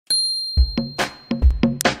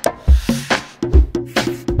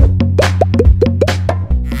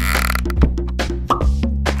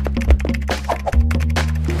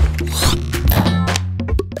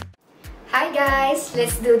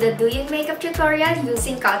Douyin makeup tutorial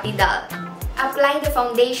using Cathy doll. Apply the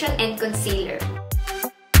foundation and concealer.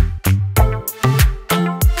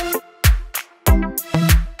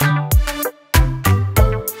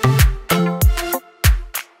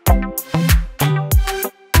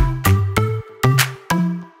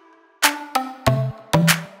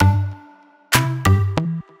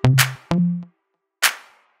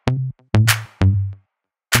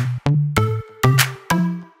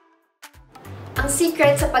 Ang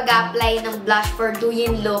secret sa pag-apply ng blush for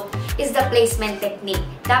Douyin look is the placement technique.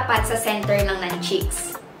 Dapat sa center lang ng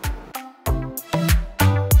cheeks.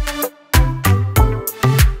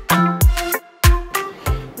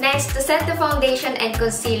 Next, to set the foundation and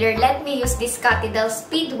concealer, let me use this Cathy doll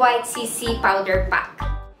Speed White CC Powder Pack.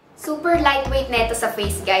 Super lightweight neto sa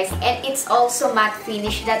face, guys, and it's also matte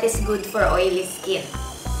finish that is good for oily skin.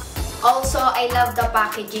 Also, I love the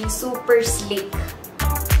packaging, super sleek.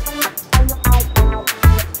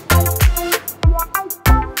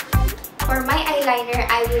 For my eyeliner,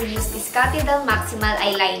 I will use this Cathy doll Maximal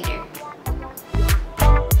Eyeliner.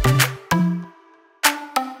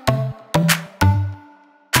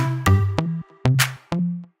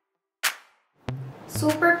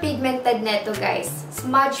 Super pigmented neto, guys.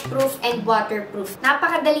 Smudge-proof and waterproof.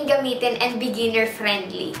 Napakadaling gamitin and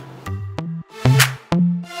beginner-friendly.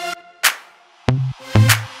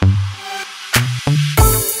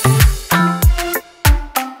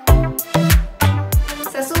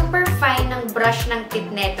 Brush ng tip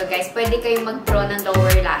neto, guys, pwede kayong mag-draw ng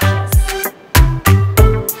lower lashes.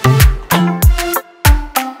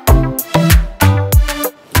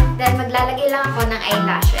 Then, maglalagay lang ako ng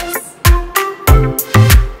eyelashes.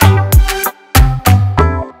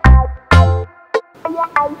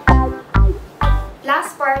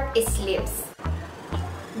 Last part is lips.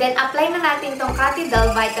 Then, apply na natin tong Cathy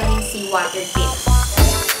doll Vitamin C Water Tint.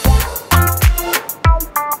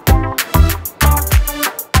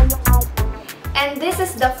 And this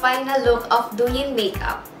is the final look of Douyin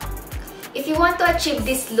makeup. If you want to achieve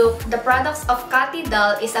this look, the products of Cathy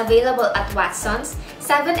doll is available at Watsons,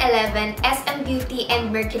 7-Eleven, SM Beauty, and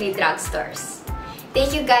Mercury drugstores.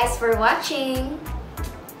 Thank you guys for watching!